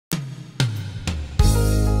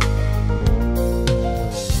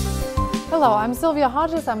Hello, I'm Sylvia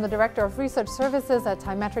Hodges. I'm the Director of Research Services at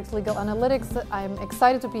Timetrics Legal Analytics. I'm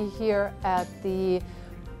excited to be here at the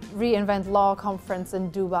reInvent Law conference in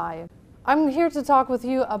Dubai. I'm here to talk with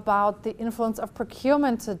you about the influence of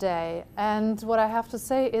procurement today. And what I have to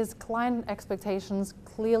say is client expectations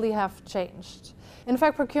clearly have changed. In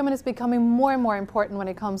fact, procurement is becoming more and more important when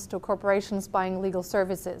it comes to corporations buying legal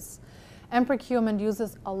services. And procurement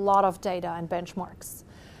uses a lot of data and benchmarks.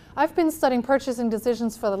 I've been studying purchasing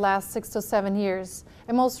decisions for the last 6 to 7 years,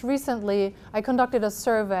 and most recently I conducted a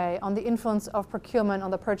survey on the influence of procurement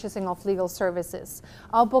on the purchasing of legal services.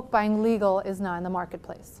 Our book, Buying Legal, is now in the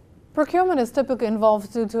marketplace. Procurement is typically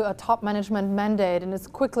involved due to a top management mandate and is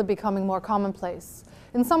quickly becoming more commonplace.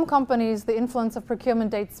 In some companies, the influence of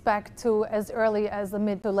procurement dates back to as early as the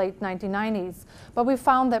mid to late 1990s, but we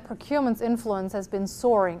found that procurement's influence has been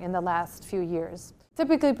soaring in the last few years.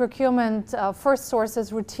 Typically, procurement first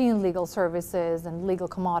sources routine legal services and legal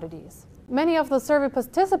commodities. Many of the survey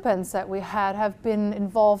participants that we had have been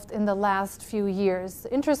involved in the last few years.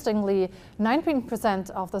 Interestingly, 19%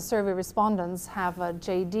 of the survey respondents have a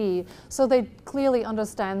JD, so they clearly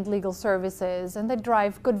understand legal services and they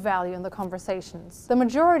drive good value in the conversations. The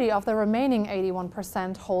majority of the remaining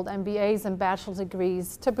 81% hold MBAs and bachelor's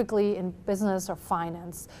degrees, typically in business or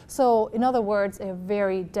finance. So, in other words, they're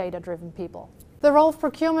very data-driven people. The role of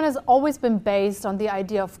procurement has always been based on the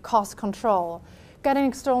idea of cost control, getting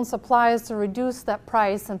external suppliers to reduce that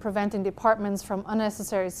price and preventing departments from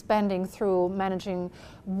unnecessary spending through managing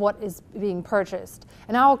what is being purchased.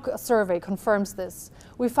 And our survey confirms this.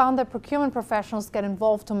 We found that procurement professionals get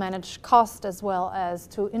involved to manage cost as well as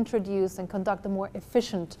to introduce and conduct a more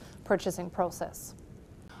efficient purchasing process.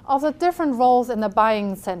 Of the different roles in the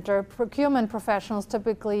buying center, procurement professionals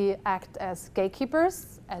typically act as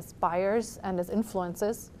gatekeepers, as buyers, and as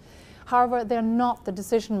influencers. However, they're not the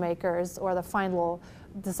decision makers or the final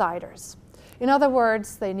deciders. In other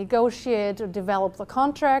words, they negotiate or develop the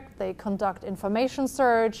contract, they conduct information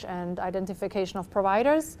search and identification of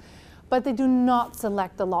providers, but they do not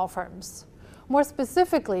select the law firms. More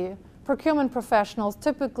specifically, procurement professionals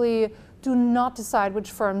typically do not decide which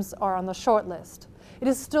firms are on the short list. It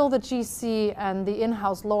is still the GC and the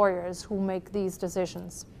in-house lawyers who make these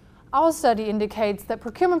decisions. Our study indicates that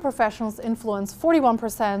procurement professionals influence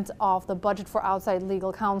 41% of the budget for outside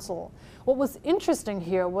legal counsel. What was interesting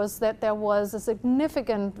here was that there was a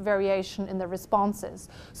significant variation in the responses.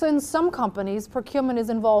 So in some companies, procurement is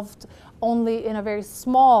involved only in a very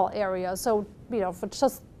small area, so for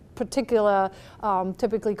just particular,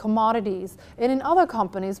 typically commodities. And in other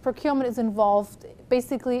companies, procurement is involved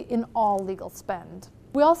basically in all legal spend.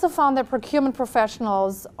 We also found that procurement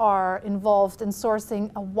professionals are involved in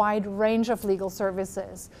sourcing a wide range of legal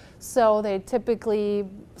services. So they typically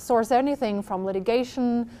source anything from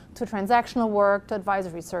litigation to transactional work to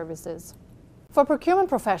advisory services. For procurement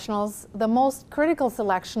professionals, the most critical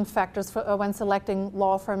selection factors when selecting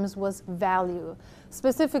law firms was value,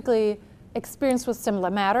 specifically experience with similar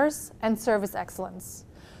matters and service excellence.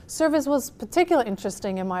 Service was particularly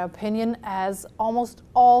interesting in my opinion, as almost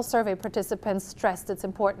all survey participants stressed its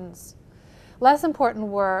importance. Less important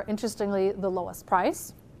were, interestingly, the lowest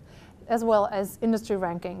price, as well as industry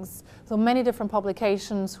rankings. So many different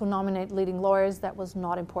publications who nominate leading lawyers, that was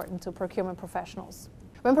not important to procurement professionals.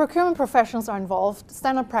 When procurement professionals are involved,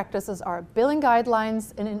 standard practices are billing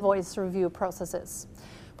guidelines and invoice review processes.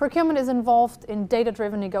 Procurement is involved in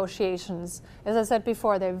data-driven negotiations. As I said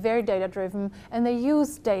before, they're very data-driven and they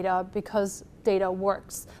use data because data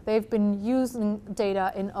works. They've been using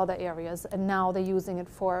data in other areas and now they're using it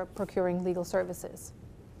for procuring legal services.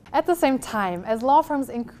 At the same time, as law firms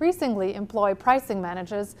increasingly employ pricing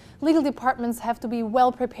managers, legal departments have to be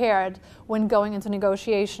well prepared when going into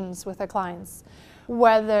negotiations with their clients.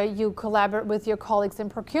 Whether you collaborate with your colleagues in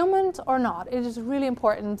procurement or not, it is really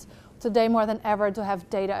important today more than ever to have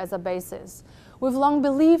data as a basis. We've long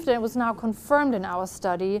believed, and it was now confirmed in our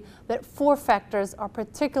study, that 4 factors are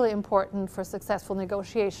particularly important for successful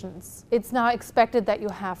negotiations. It's now expected that you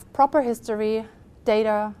have proper history,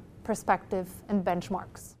 data, perspective, and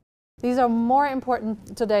benchmarks. These are more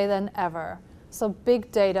important today than ever. So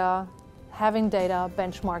big data, having data,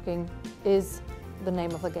 benchmarking is the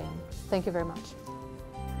name of the game. Thank you very much.